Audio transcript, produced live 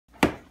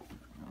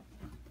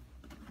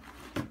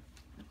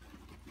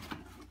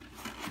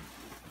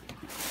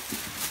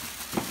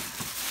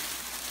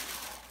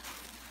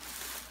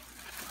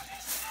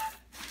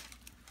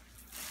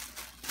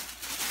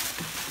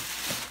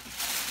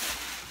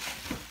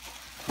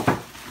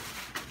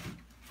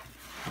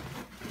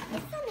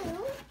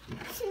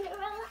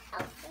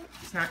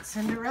It's not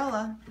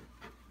Cinderella.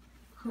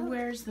 Who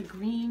wears the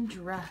green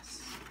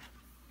dress?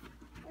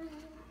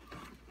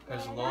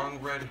 Has long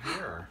red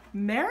hair.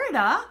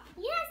 Merida?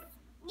 Yes!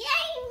 Yay,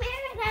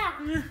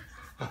 Merida!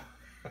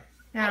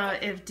 Now,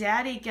 if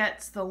Daddy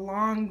gets the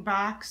long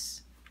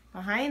box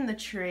behind the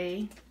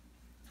tree,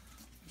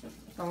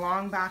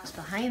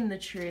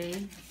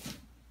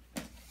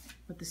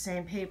 with the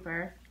same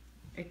paper,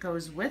 it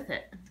goes with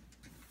it.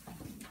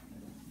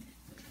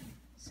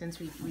 Since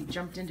we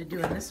jumped into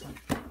doing this one.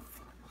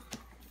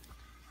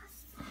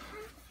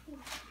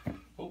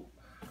 Oh,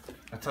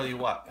 I'll tell you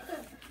what.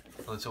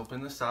 Let's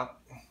open this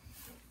up.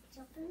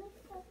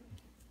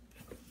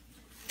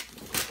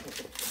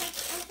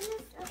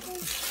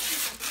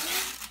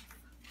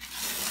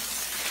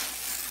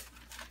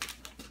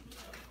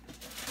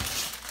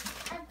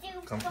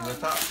 Come from the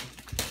top.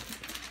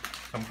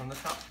 Come from the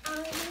top.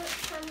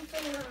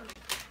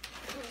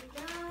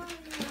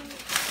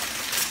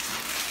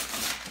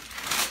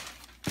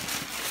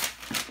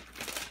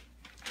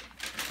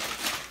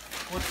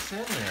 What's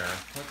in there?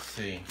 Let's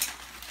see.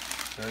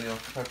 Daddy, I'll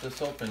cut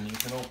this open. You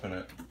can open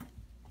it.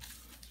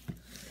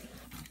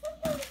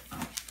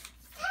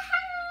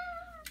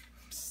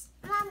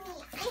 Mommy,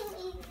 I'm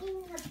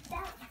eating the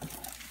belt.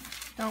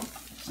 Don't.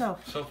 So,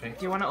 Sophie.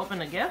 do you want to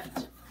open a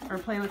gift or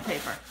play with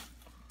paper?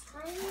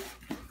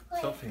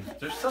 Sophie,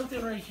 there's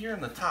something right here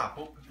in the top.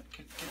 Oh,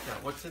 get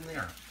that. What's in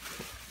there?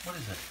 What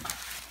is it?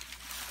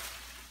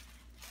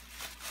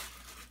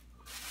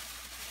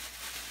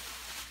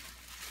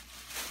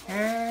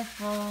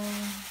 Careful.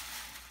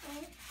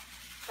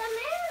 The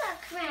Merida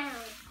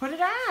crown. Put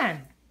it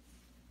on.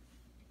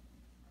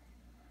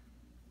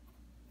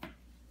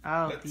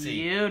 Oh, Let's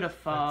see.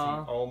 beautiful.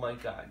 Let's see. Oh my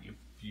God, you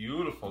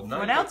beautiful.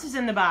 What else is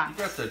in the box?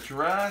 You got the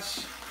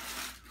dress.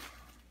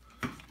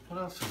 What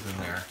else is in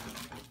there?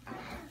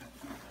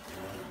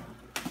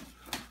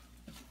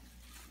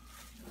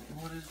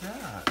 What is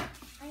that?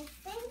 I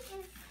think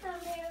it's the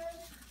Merida.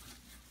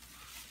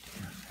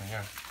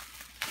 Here.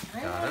 I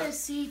Got want to it.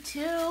 see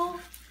too.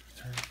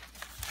 Turn.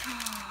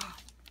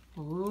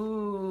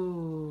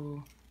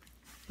 Ooh.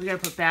 We gotta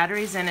put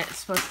batteries in it. It's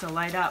supposed to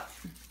light up.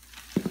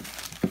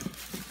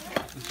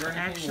 Is there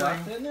anything Actually.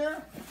 left in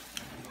there?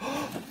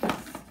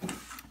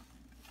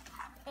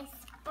 It's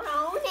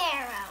bow and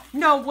arrow.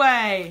 No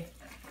way.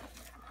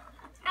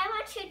 I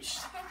want to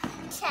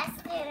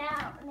test it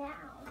out now.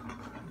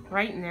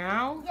 Right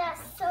now? Yes,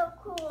 so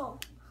cool.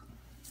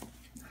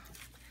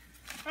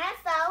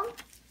 Also,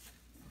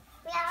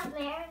 we have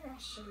Merida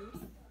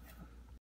shoes.